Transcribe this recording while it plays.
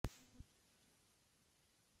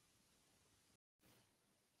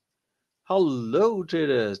Hello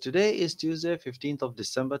traders, today is Tuesday 15th of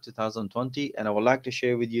December 2020 and I would like to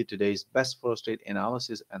share with you today's best first trade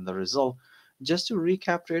analysis and the result. Just to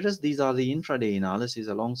recap traders, these are the intraday analysis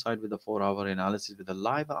alongside with the 4-hour analysis with the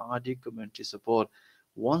live RD commentary support.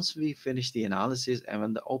 Once we finish the analysis and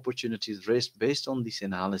when the opportunity is raised based on this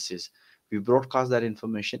analysis, we broadcast that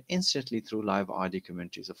information instantly through live RD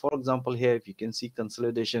commentary. So for example here, if you can see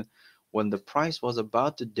consolidation when the price was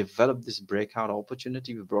about to develop this breakout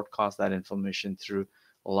opportunity, we broadcast that information through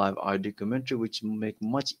live audio commentary, which make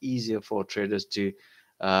much easier for traders to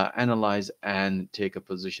analyze and take a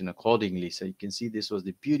position accordingly. So you can see this was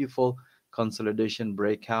the beautiful consolidation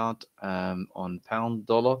breakout on pound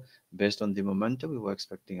dollar based on the momentum. We were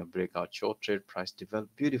expecting a breakout short trade. Price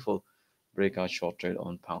developed beautiful breakout short trade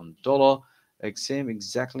on pound dollar. Same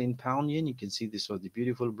exactly in pound yen. You can see this was the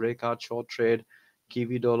beautiful breakout short trade.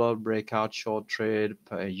 Kiwi dollar breakout short trade,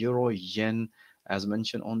 euro yen, as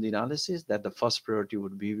mentioned on the analysis, that the first priority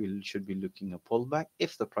would be we should be looking a pullback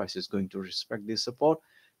if the price is going to respect this support,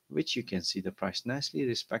 which you can see the price nicely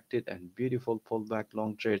respected and beautiful pullback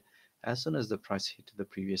long trade as soon as the price hit the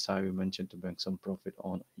previous high. We mentioned to bank some profit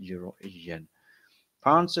on euro yen.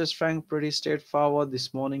 Pound Swiss franc pretty straightforward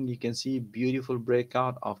this morning. You can see beautiful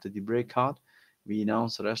breakout. After the breakout, we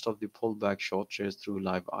announced the rest of the pullback short trades through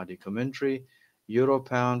live audio commentary. Euro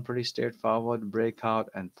pound pretty straightforward breakout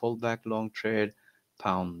and pullback long trade.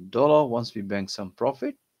 Pound dollar, once we bank some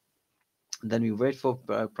profit, then we wait for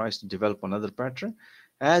price to develop another pattern.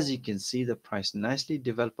 As you can see, the price nicely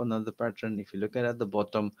developed another pattern. If you look at the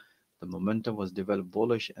bottom, the momentum was developed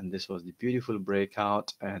bullish and this was the beautiful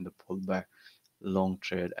breakout and the pullback long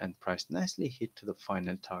trade, and price nicely hit to the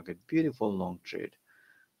final target. Beautiful long trade.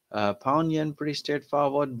 Pound yen pretty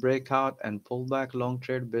straightforward breakout and pullback long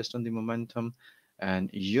trade based on the momentum.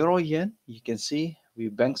 And euro yen, you can see we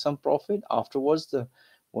banked some profit afterwards. The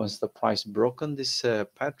once the price broken this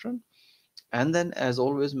pattern, and then as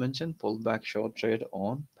always mentioned, pullback short trade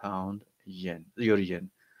on pound yen, euro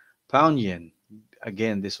yen, pound yen.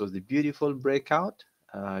 Again, this was the beautiful breakout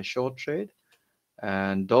short trade.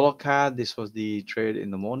 And dollar CAD, this was the trade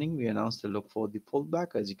in the morning. We announced to look for the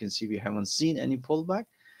pullback. As you can see, we haven't seen any pullback.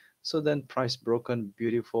 So then price broken,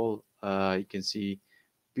 beautiful. You can see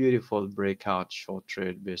beautiful breakout short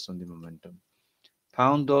trade based on the momentum.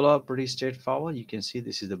 Pound dollar, pretty straightforward. You can see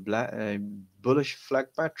this is the bullish flag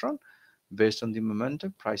pattern based on the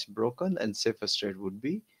momentum. Price broken and safest trade would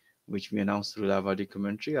be, which we announced through Lavadi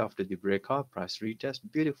commentary after the breakout. Price retest,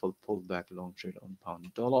 beautiful pullback long trade on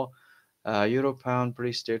pound dollar. Euro pound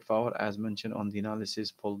pretty straightforward as mentioned on the analysis,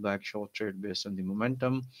 pullback short trade based on the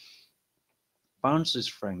momentum. Pound Swiss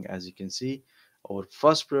franc, as you can see, our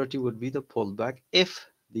first priority would be the pullback if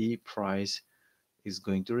the price is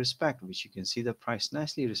going to respect, which you can see the price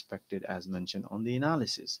nicely respected as mentioned on the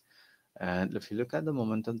analysis. And if you look at the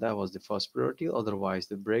momentum, that was the first priority, otherwise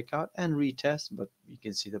the breakout and retest, but you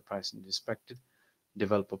can see the price respected,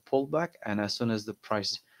 develop a pullback, and as soon as the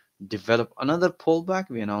price develop another pullback,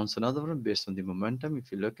 we announce another one based on the momentum.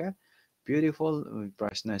 If you look at beautiful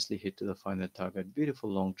price nicely hit to the final target, beautiful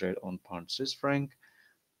long trade on pound Swiss franc.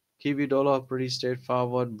 Kiwi dollar pretty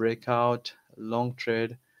straightforward breakout long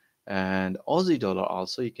trade, and Aussie dollar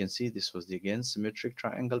also, you can see this was the again symmetric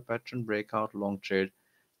triangle pattern breakout long trade.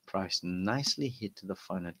 Price nicely hit to the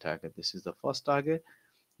final target. This is the first target,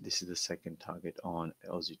 this is the second target on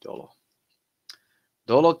Aussie dollar.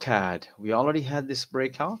 Dollar CAD, we already had this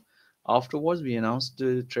breakout. Afterwards, we announced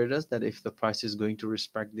to traders that if the price is going to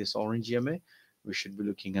respect this orange EMA, we should be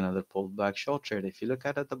looking another pullback short trade. If you look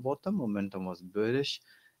at the bottom, momentum was bearish,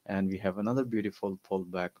 and we have another beautiful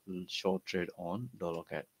pullback short trade on dollar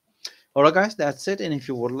CAD. All right, guys, that's it. And if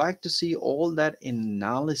you would like to see all that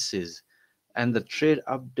analysis and the trade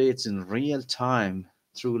updates in real time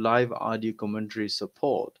through live audio commentary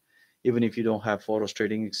support, even if you don't have forex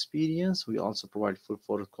trading experience, we also provide full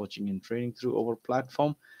forex coaching and training through our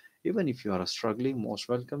platform. Even if you are struggling, most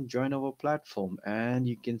welcome, join our platform and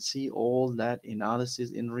you can see all that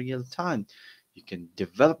analysis in real time. You can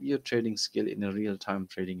develop your trading skill in a real-time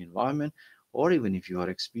trading environment, or even if you are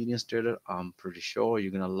experienced trader, I'm pretty sure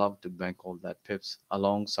you're gonna love to bank all that pips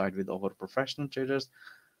alongside with our professional traders.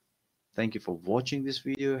 Thank you for watching this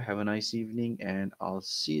video. Have a nice evening and I'll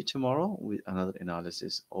see you tomorrow with another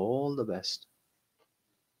analysis. All the best.